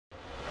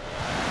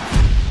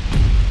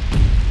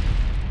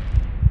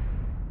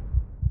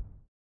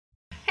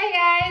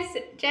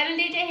guys, Jen and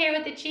DJ here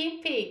with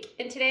ACHV PEAK,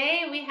 and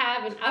today we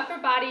have an upper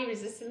body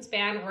resistance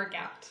band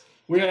workout.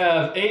 We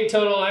have 8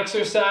 total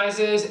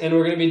exercises, and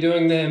we're going to be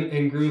doing them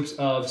in groups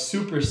of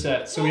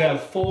supersets. So we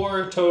have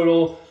 4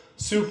 total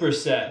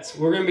supersets.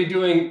 We're going to be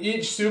doing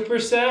each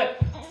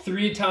superset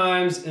 3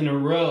 times in a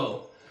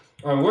row.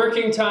 Our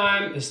working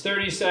time is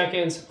 30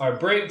 seconds, our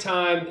break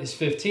time is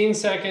 15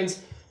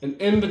 seconds, and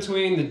in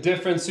between the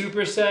different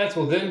supersets,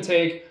 we'll then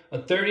take a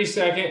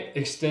 30-second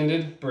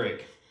extended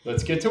break.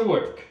 Let's get to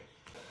work.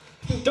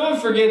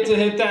 Don't forget to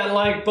hit that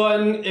like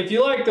button. If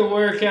you like the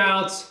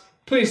workouts,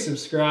 please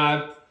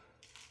subscribe.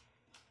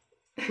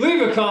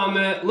 Leave a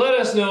comment. Let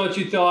us know what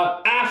you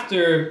thought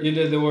after you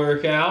did the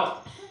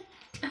workout.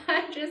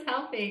 I'm just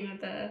helping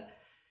with the...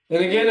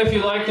 And again, if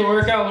you like the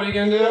workout, what are you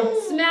going to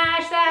do?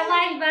 Smash that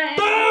like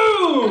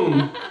button!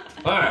 Boom!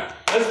 Alright,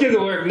 let's get to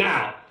work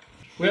now.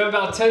 We have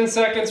about 10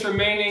 seconds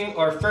remaining.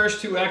 Our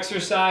first 2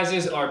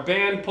 exercises are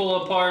band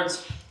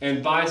pull-aparts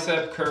and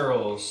bicep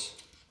curls.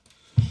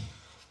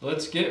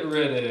 Let's get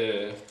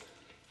ready. There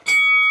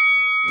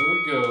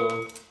we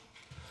go.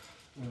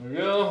 There we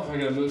go. I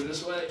gotta move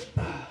this way.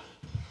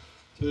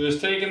 So just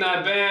taking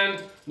that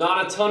band,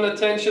 not a ton of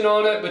tension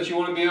on it, but you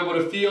want to be able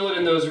to feel it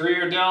in those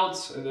rear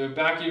delts, and the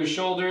back of your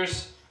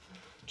shoulders.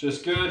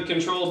 Just good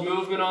controlled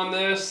movement on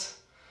this.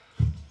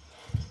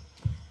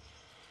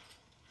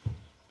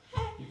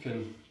 You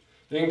can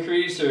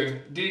increase or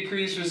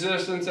decrease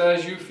resistance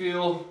as you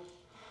feel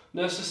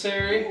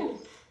necessary.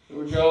 There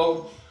we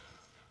go.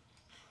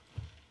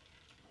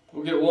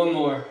 We'll get one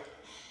more.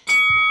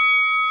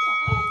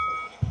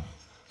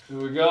 Here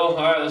we go. All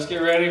right, let's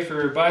get ready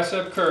for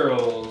bicep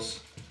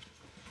curls.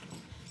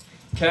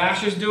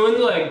 Cash is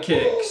doing leg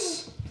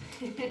kicks.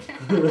 I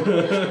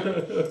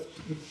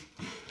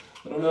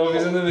don't know if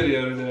he's in the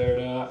video today or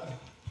not.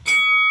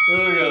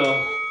 Here we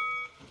go.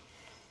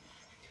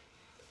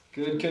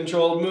 Good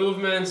controlled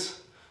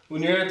movements.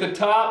 When you're at the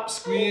top,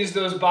 squeeze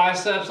those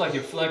biceps like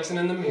you're flexing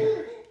in the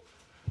mirror.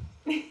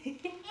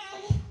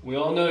 We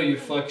all know you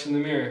flex in the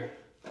mirror.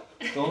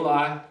 Don't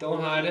lie, don't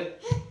hide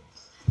it.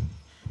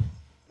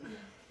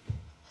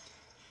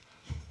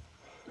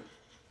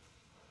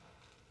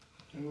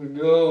 Here we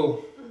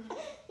go.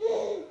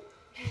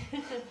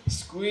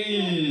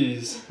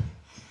 Squeeze.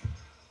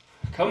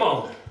 Come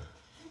on.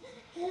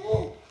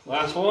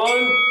 Last one.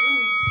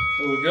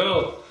 There we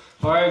go.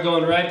 All right,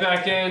 going right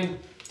back in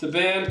to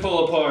band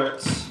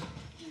pull-aparts.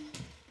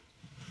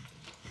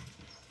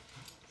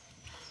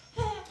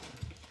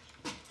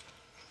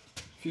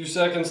 Few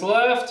seconds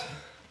left.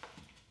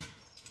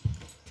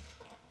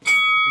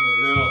 There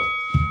we go.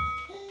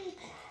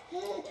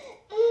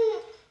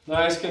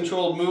 Nice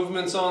controlled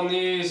movements on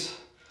these.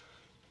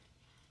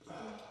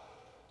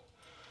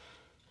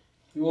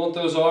 You want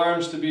those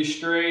arms to be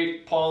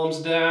straight, palms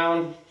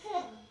down.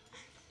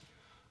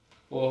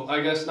 Well,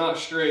 I guess not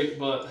straight,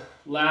 but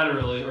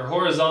laterally or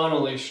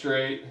horizontally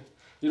straight.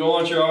 You don't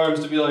want your arms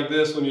to be like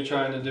this when you're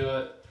trying to do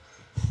it.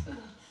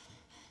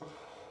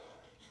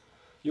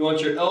 You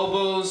want your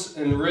elbows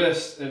and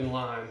wrists in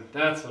line.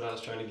 That's what I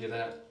was trying to get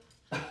at.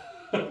 You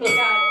got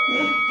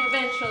it.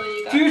 Eventually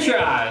you got it. Few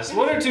tries.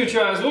 1 or 2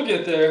 tries. We'll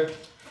get there.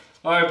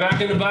 All right,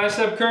 back into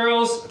bicep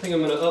curls. I think I'm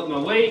going to up my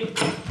weight.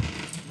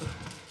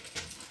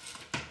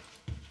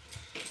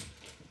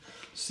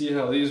 See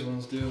how these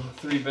ones do.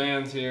 3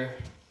 bands here.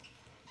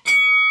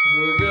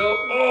 Here we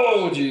go.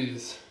 Oh,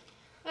 geez.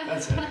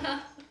 That's it.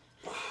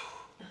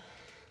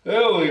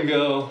 There we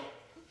go.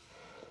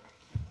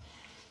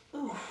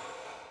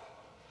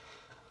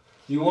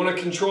 You want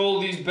to control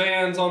these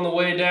bands on the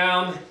way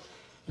down.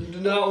 You do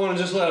not want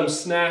to just let them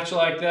snatch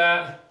like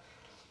that.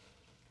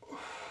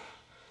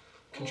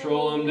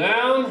 Control them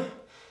down.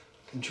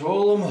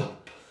 Control them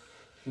up.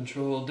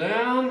 Control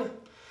down.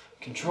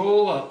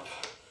 Control up.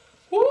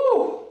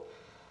 Woo!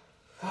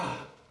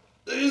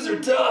 These are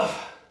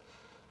tough.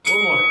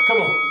 One more,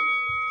 come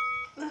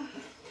on.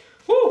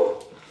 Woo!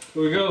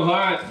 Here we go, all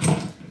right.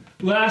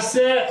 Last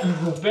set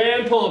of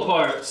band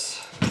pull-aparts.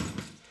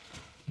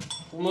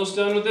 Almost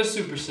done with this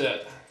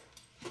superset.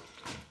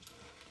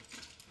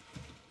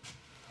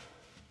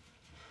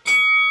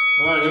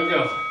 All right, here we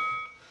go.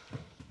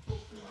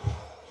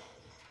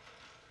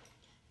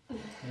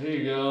 There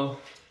you go.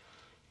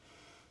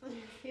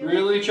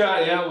 Really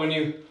try, yeah, when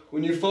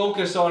you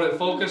focus on it,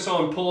 focus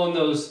on pulling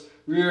those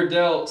rear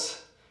delts.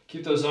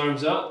 Keep those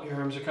arms up. Your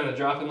arms are kind of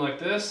dropping like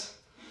this.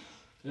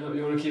 Yep,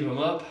 you want to keep them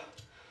up.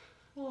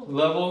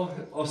 Level.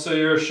 Also,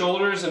 your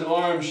shoulders and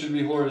arms should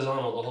be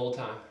horizontal the whole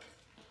time.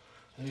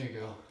 There you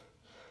go.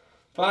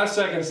 5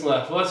 seconds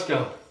left. Let's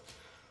go.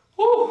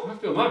 Woo! I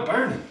feel my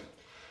burning.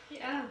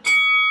 Yeah.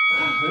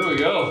 There we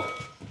go.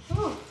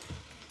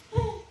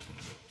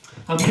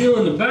 I'm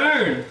feeling the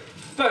burn.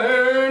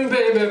 Burn,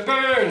 baby,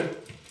 burn.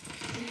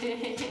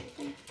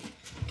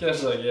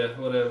 Guess like, yeah,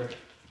 whatever.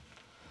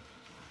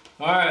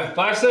 All right,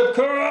 bicep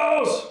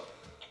curls.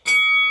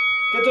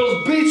 Get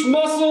those beach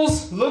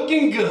muscles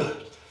looking good.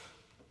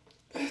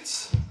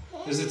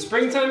 Is it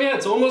springtime yet?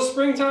 It's almost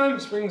springtime.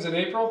 Spring's in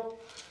April.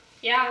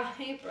 Yeah,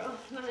 April.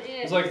 Not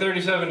yet. It's like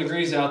 37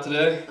 degrees out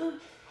today.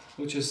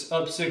 which is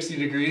up 60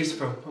 degrees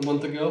from a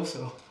month ago,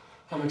 so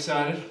I'm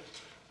excited.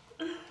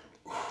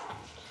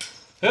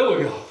 There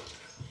we go.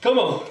 Come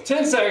on,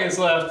 10 seconds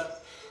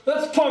left.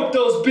 Let's pump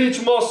those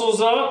beach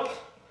muscles up.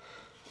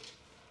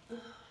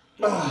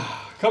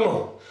 Come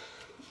on.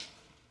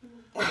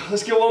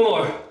 Let's get one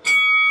more.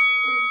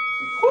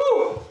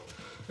 Woo!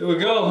 Here we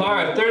go. All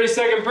right,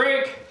 30-second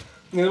break.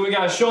 And then we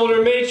got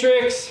shoulder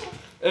matrix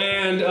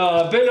and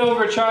bent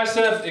over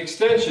tricep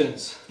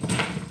extensions.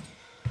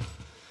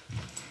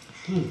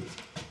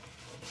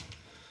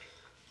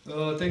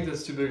 Oh, I think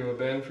that's too big of a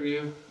bend for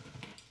you.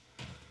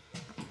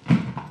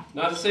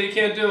 Not to say you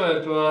can't do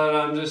it, but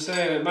I'm just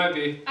saying it might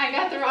be. I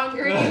got the wrong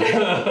green.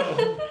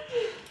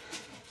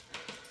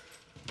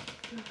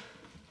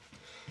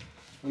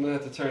 I'm gonna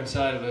have to turn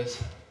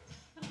sideways.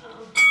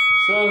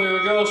 So here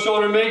we go,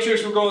 shoulder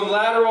matrix. We're going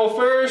lateral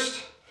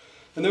first,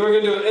 and then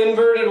we're gonna do an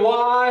inverted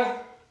Y,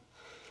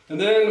 and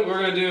then we're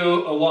gonna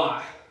do a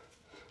Y.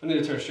 I need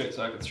to turn straight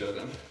so I can show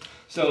them.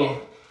 So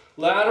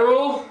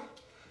lateral,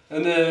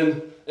 and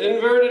then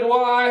inverted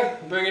Y,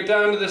 bring it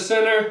down to the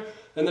center,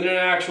 and then an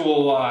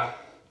actual Y.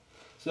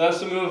 So that's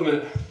the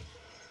movement.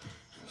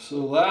 So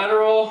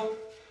lateral,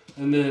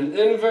 and then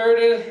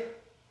inverted,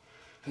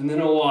 and then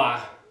a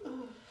Y.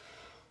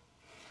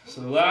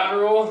 So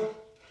lateral,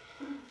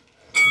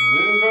 and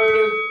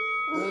inverted.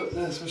 Oh,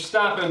 we're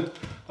stopping.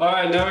 All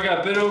right, now we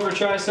got bent over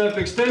tricep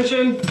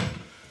extension.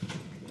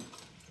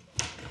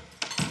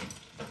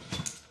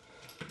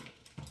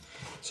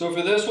 So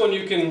for this one,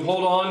 you can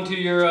hold on to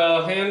your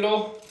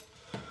handle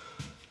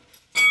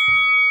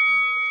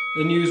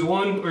and use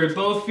one or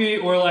both feet,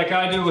 or like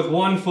I do with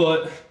one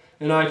foot,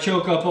 and I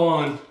choke up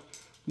on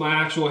my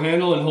actual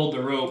handle and hold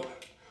the rope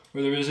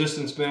or the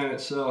resistance band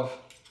itself.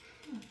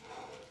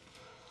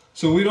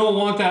 So we don't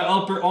want that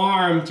upper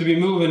arm to be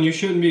moving. You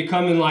shouldn't be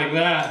coming like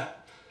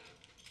that.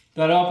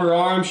 That upper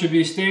arm should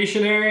be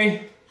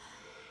stationary.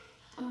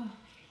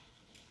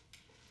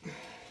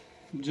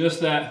 Just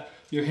that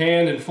your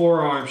hand and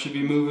forearm should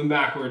be moving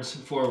backwards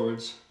and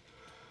forwards.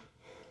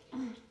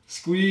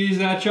 Squeeze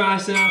that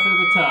tricep at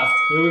the top.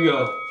 Here we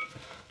go.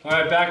 All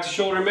right, back to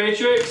shoulder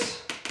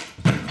matrix.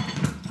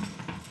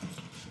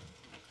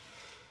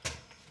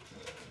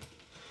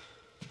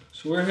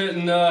 So we're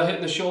hitting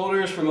the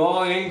shoulders from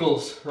all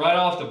angles, right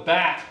off the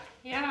bat.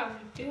 Yeah,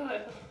 do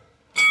it.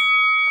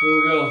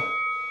 Here we go.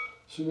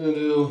 So we're gonna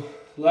do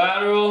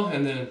lateral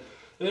and then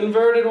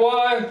inverted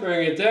Y,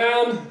 bring it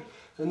down,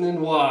 and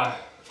then Y.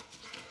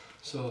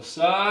 So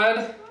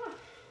side,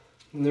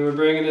 and then we're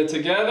bringing it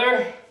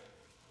together,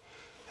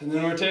 and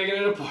then we're taking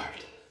it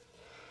apart.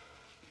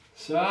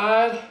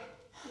 Side,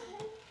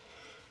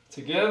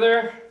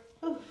 together,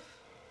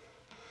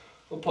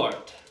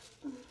 apart.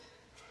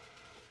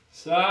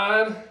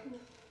 Side,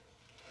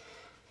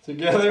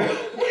 together.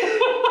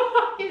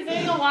 He's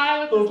doing a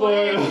Y with his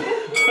leg.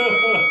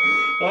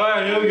 All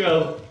right, here we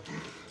go.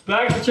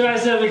 Back to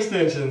tricep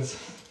extensions.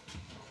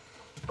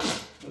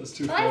 That was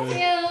too funny. Bless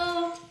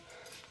you.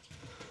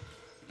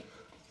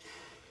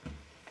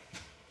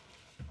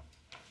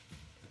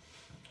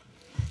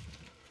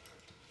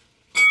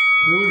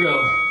 Here we go.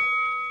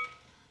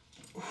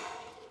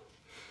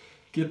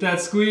 Get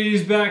that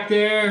squeeze back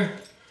there.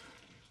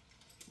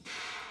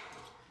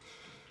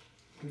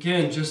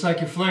 Again, just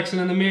like you're flexing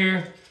in the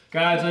mirror.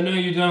 Guys, I know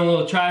you've done a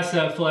little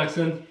tricep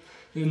flexing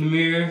in the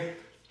mirror.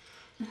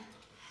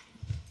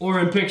 Or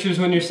in pictures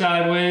when you're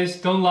sideways.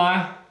 Don't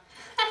lie.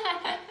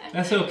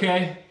 That's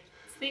okay.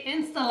 It's the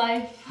Insta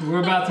life. We're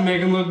about to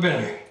make them look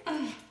better.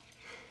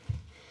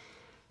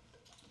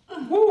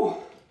 Woo.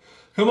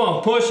 Come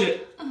on, push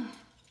it.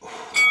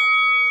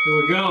 Here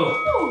we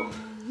go.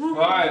 All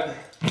right,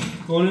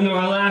 going into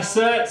our last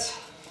sets.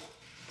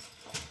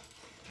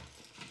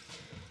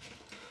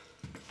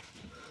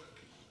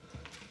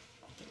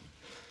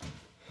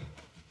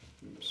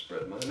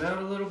 Spread mine out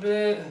a little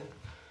bit.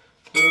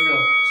 There we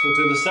go. So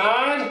to the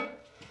side,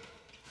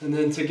 and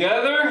then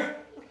together,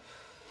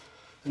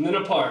 and then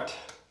apart.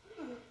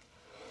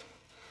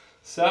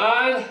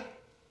 Side,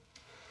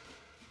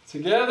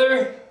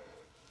 together,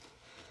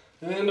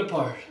 and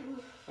apart.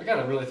 I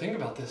gotta really think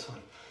about this one.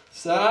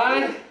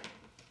 Side,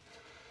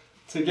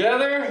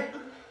 together,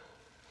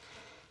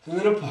 and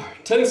then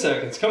apart. 10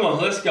 seconds, come on,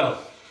 let's go.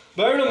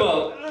 Burn them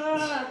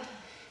up.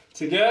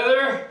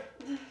 Together,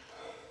 and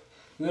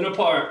then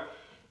apart.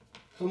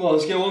 Come on,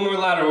 let's get one more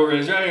lateral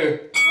raise right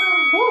here.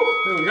 Woo,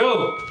 there we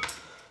go.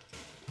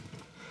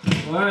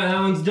 All right, that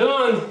one's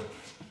done.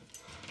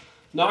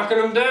 Knocking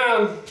them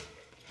down.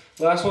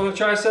 Last one of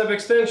tricep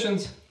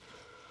extensions.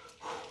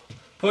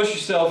 Push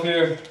yourself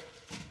here.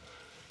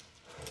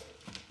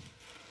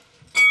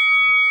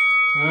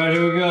 All right,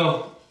 here we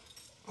go.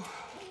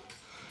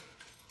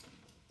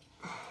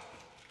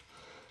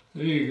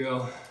 There you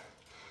go.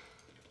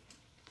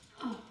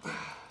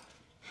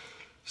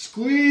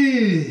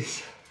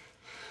 Squeeze.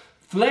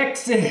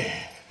 Flex it.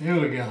 There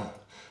we go.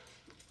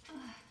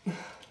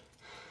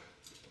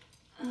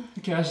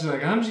 Cash is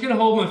like, I'm just gonna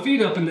hold my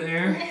feet up in the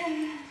air.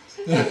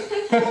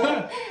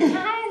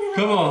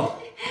 Come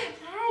on.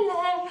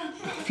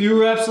 A few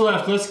reps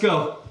left, let's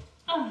go.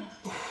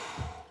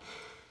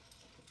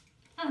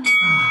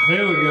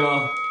 Here we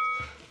go.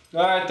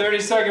 All right,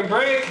 30-second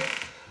break.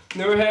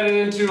 Then we're heading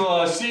into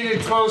a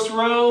seated close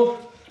row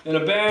and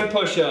a band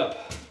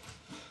push-up.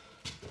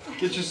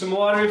 Get you some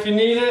water if you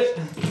need it.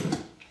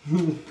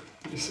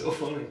 You're so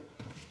funny.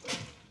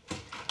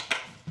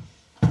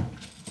 I'm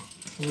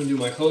gonna do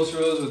my close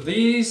rows with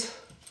these.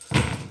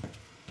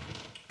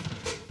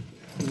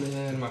 And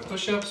then my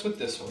push-ups with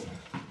this one.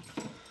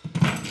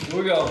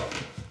 Here we go.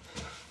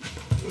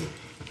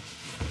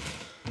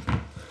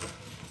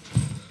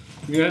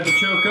 You have to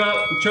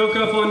choke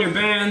up on your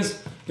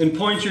bands and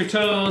point your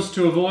toes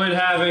to avoid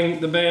having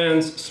the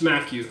bands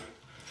smack you.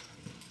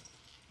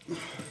 You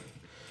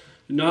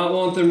do not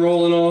want them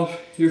rolling off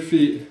your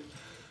feet.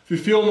 If you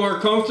feel more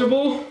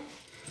comfortable,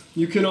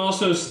 you can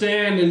also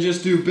stand and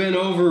just do bent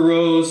over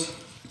rows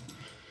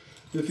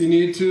if you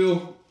need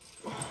to.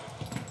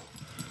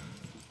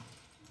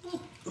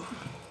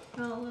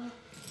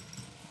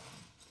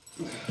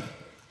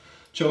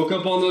 Choke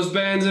up on those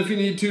bands if you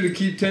need to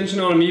keep tension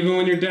on them, even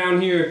when you're down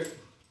here.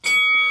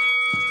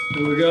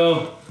 Here we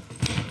go.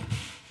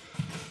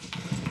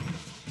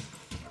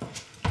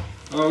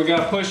 All right, we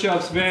got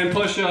push-ups, band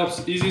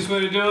push-ups. Easiest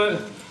way to do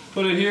it,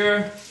 put it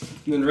here,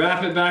 and then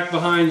wrap it back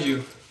behind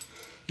you.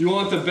 You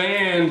want the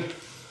band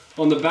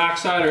on the back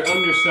side or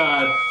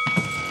underside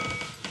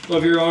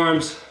of your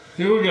arms.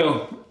 Here we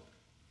go.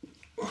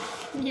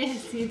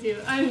 Yes, you do.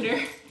 Under.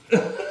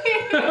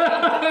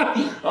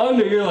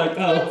 Under, you're like,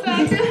 oh.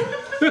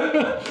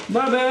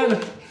 My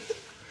bad.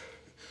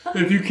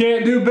 If you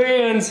can't do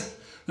bands,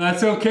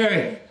 that's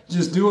okay.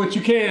 Just do what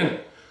you can.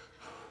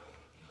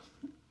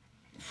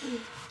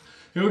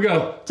 Here we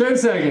go. 10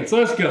 seconds.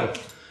 Let's go.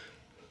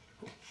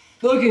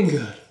 Looking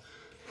good.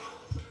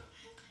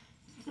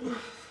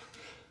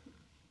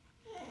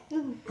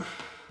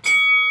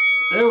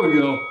 There we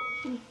go.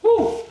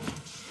 Woo.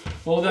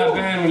 Hold that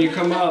band when you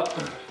come up.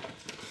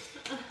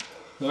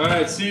 All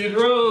right, seated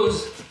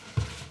rows.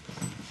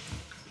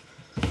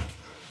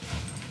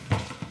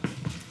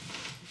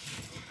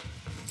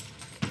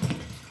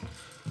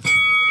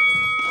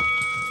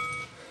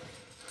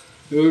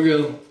 Here we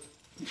go.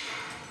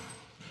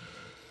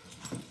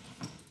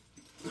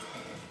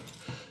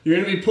 You're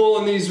going to be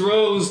pulling these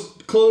rows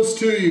close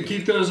to you.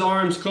 Keep those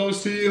arms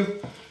close to you.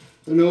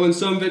 I know in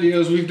some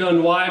videos we've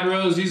done wide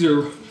rows. These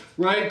are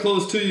right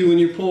close to you when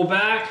you pull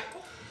back.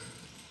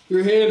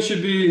 Your hand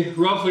should be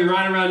roughly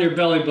right around your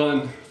belly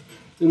button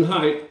in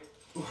height.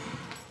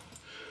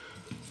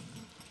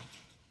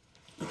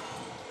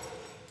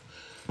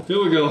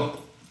 Here we go.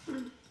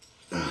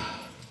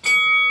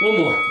 One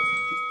more.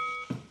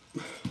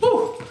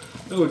 Woo.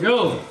 There we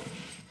go.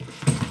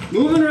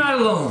 Moving right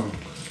along.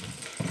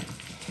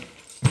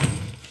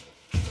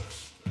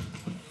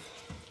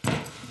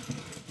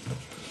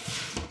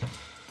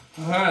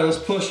 All right, let's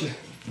push it.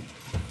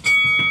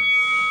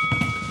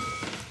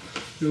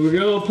 Here we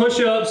go,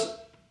 push-ups.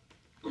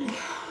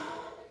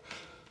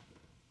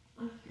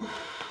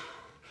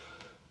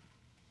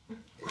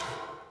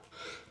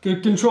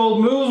 Good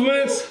controlled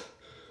movements.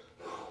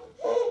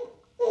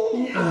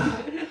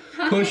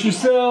 Push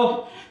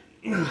yourself.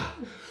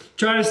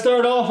 Try to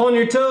start off on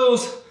your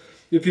toes.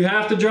 If you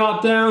have to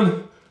drop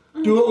down,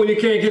 do it when you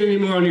can't get any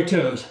more on your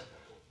toes.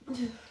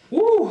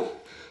 Woo!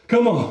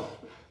 Come on.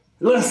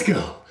 Let's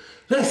go.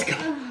 Let's go.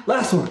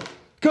 Last one.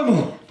 Come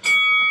on.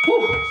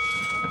 Woo!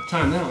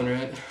 Time that one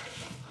right.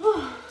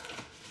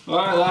 All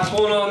right, last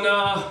one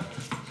on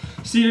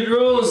seated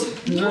rows.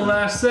 This is our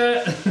last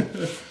set.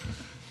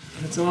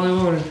 That's all I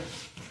wanted.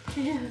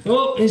 Yeah.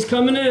 Oh, he's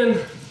coming in.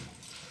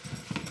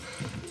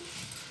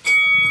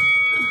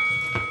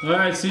 All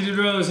right, seated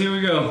rows, here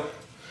we go.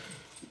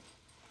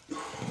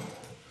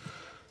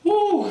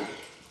 Woo!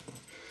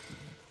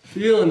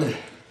 Feeling it.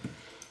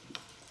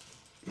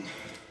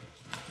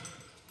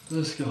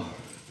 Let's go.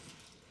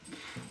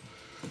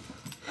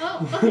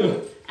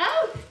 Oh,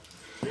 oh.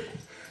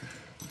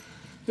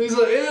 He's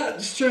like, yeah,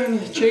 just trying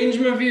to change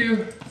my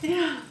view.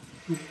 Yeah.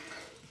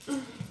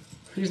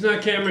 He's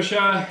not camera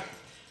shy.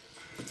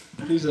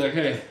 He's like,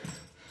 hey,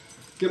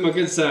 get my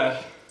good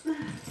side.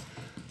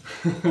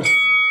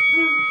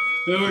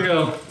 There we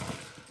go.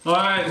 All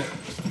right.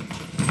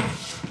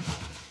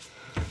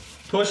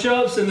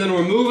 Push-ups, and then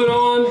we're moving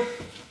on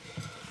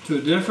to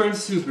a different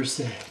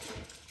superset.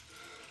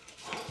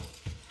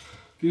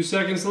 Few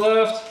seconds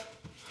left.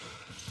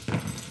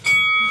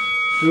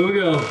 Here we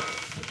go.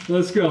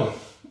 Let's go.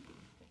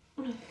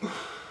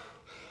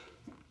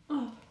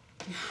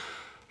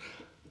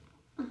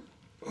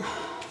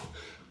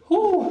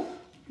 Whew.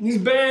 These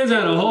bands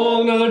add a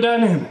whole nother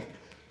dynamic.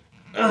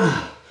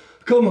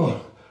 Come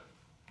on.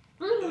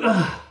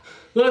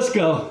 Let's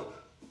go.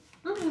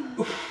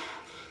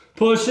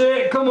 Push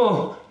it. Come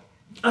on.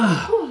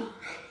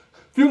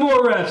 Few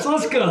more reps.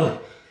 Let's go.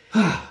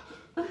 I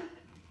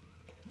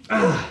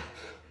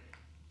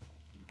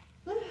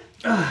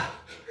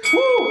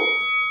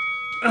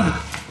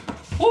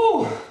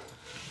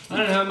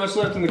didn't have much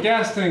left in the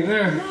gas tank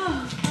there.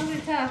 No, those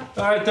are tough.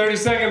 All right,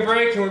 30-second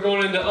break, and we're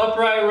going into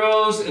upright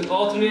rows and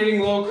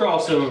alternating low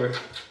crossover.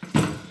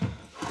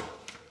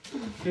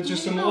 Get you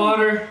some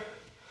water.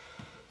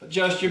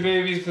 adjust your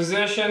baby's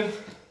position.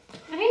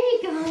 There you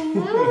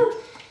go.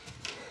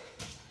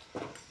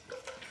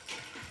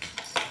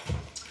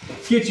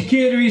 Get your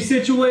kid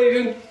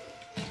resituated.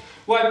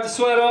 Wipe the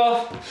sweat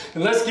off,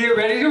 and let's get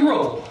ready to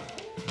roll.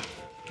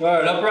 All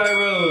right, upright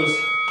rows.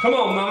 Come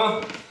on,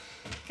 mama.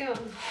 Go.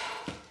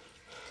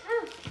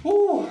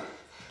 Woo.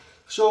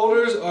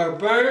 Shoulders are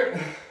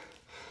burnt.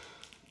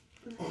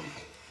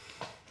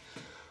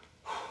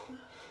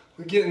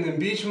 We're getting the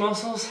beach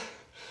muscles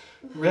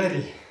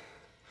ready.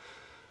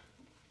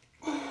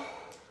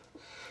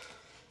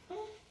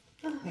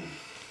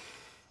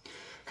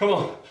 Come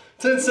on,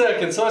 10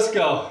 seconds, let's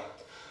go.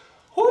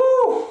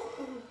 Woo.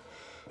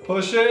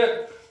 Push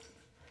it.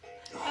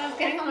 I was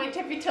getting on my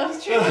tippy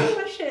toes trying to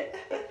push it.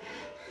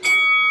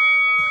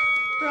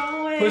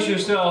 Wrong way. Push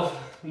yourself,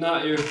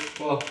 not your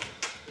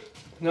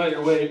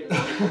weight.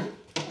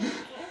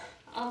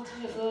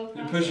 Alternate little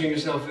You're pushing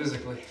yourself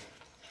physically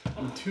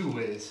in 2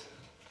 ways.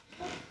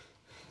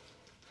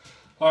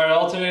 All right,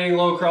 alternating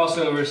low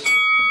crossovers.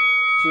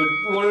 So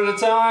one at a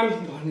time.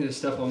 Oh, I need to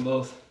step on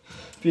both.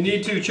 If you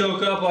need to,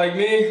 choke up like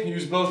me,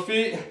 use both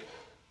feet.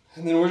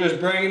 And then we're just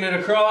bringing it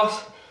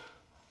across.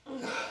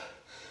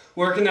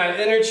 Working that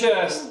inner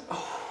chest.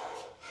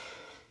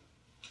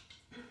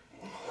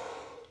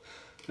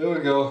 There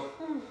we go.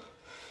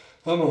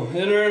 Come on,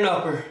 inner and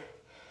upper.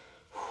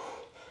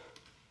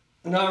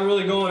 Not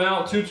really going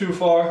out too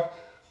far.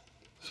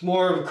 It's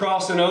more of a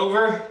crossing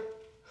over.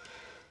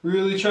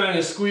 Really trying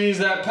to squeeze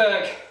that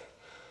pec.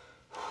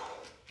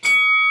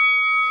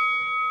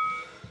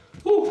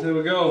 Whew, there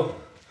we go.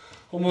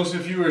 Almost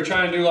if you were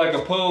trying to do like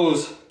a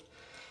pose.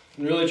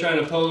 And really trying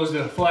to pose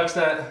to flex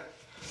that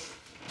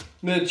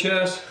mid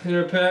chest,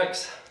 inner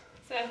pecs.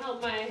 Does that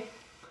help my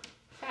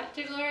fat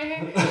jiggle right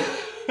here? Fat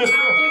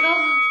jiggle?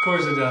 Of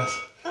course it does.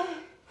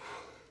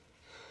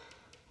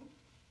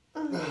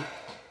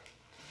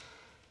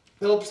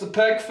 Helps the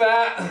pec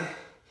fat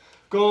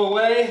go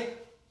away,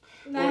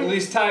 Nice. or at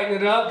least tighten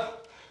it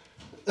up.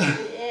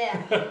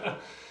 Yeah.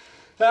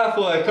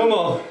 Halfway, come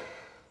on.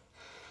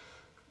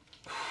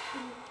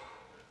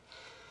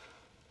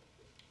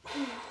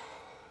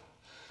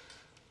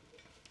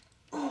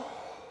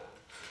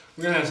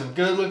 We're gonna have some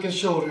good looking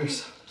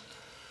shoulders.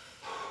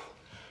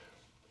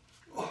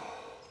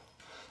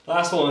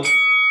 Last one.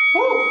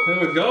 Woo, there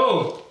we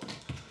go.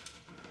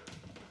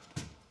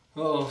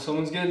 Uh-oh,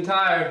 someone's getting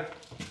tired.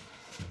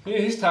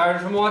 He's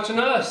tired from watching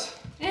us.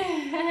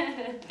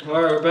 All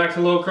right, we're back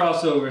to low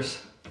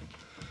crossovers.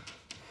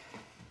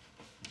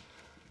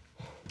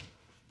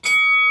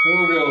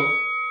 Here we go.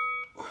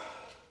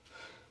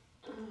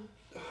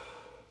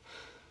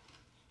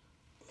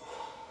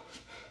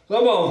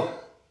 Come on.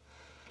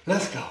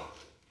 Let's go.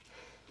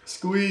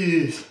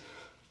 Squeeze.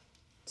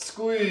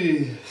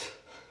 Squeeze.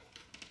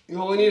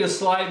 You only need a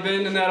slight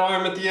bend in that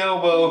arm at the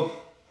elbow.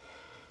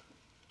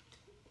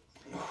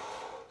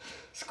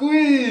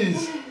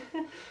 Squeeze.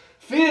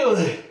 Feel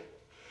it.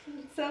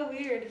 It's so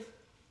weird.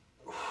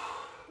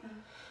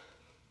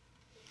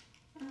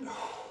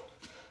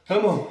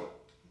 Come on.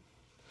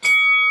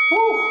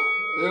 Woo.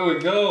 There we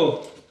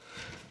go.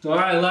 All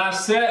right,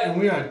 last set and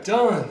we are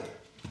done.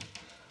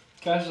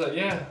 Cash is like,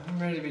 yeah, I'm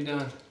ready to be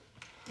done.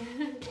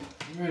 I'm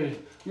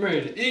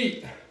ready to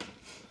eat.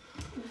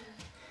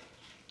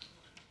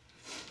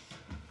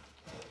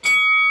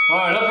 All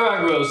right,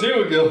 upright rows, here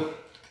we go.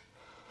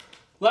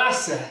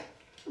 Last set.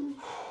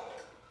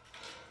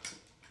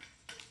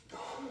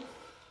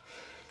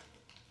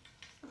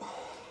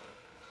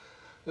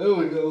 There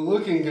we go,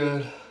 looking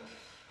good.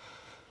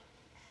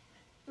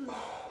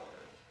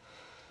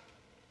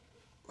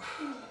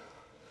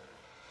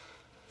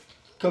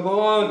 Come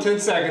on, 10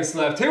 seconds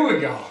left. Here we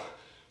go.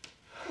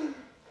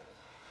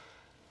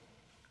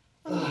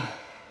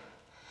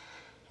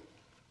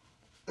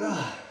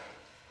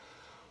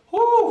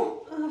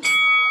 Woo!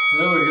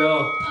 There we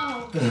go.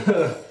 Oh.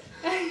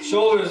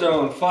 Shoulders are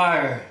on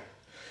fire,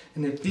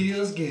 and it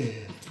feels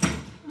good. I'm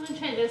gonna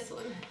try this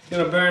one. It's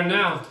gonna burn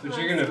now, but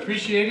you're gonna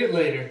appreciate it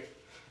later.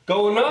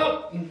 Going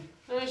up. I'm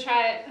gonna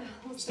try it.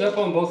 Step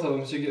on both of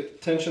them so you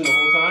get tension the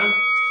whole time.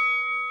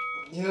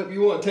 Yep,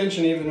 you want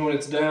tension even when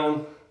it's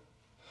down.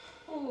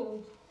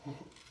 Ooh.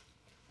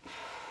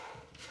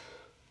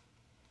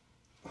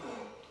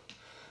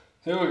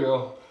 Here we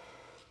go.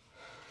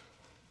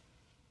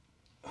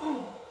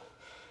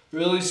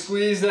 Really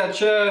squeeze that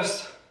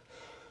chest.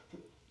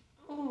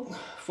 Ooh.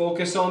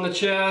 Focus on the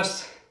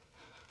chest.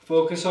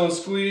 Focus on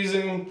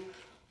squeezing.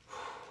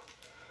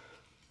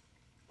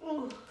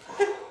 Ooh.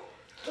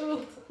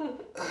 Ooh.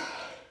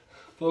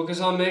 Focus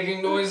on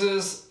making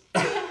noises.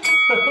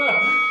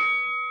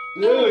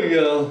 There we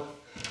go.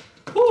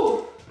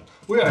 Woo.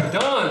 We are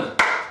done.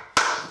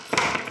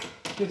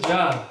 Good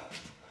job.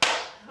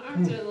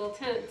 Arms are a little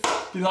tense.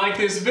 If you like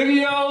this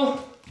video,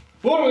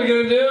 what are we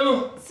gonna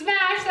do?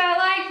 Smash that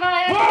like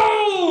button!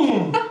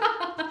 Boom!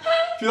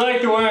 If you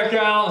like the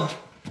workout,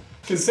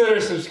 consider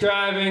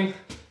subscribing.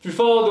 If you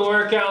followed the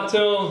workout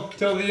till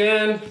the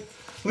end,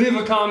 leave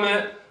a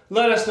comment.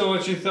 Let us know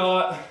what you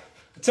thought.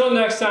 Until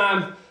next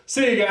time,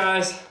 see you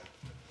guys.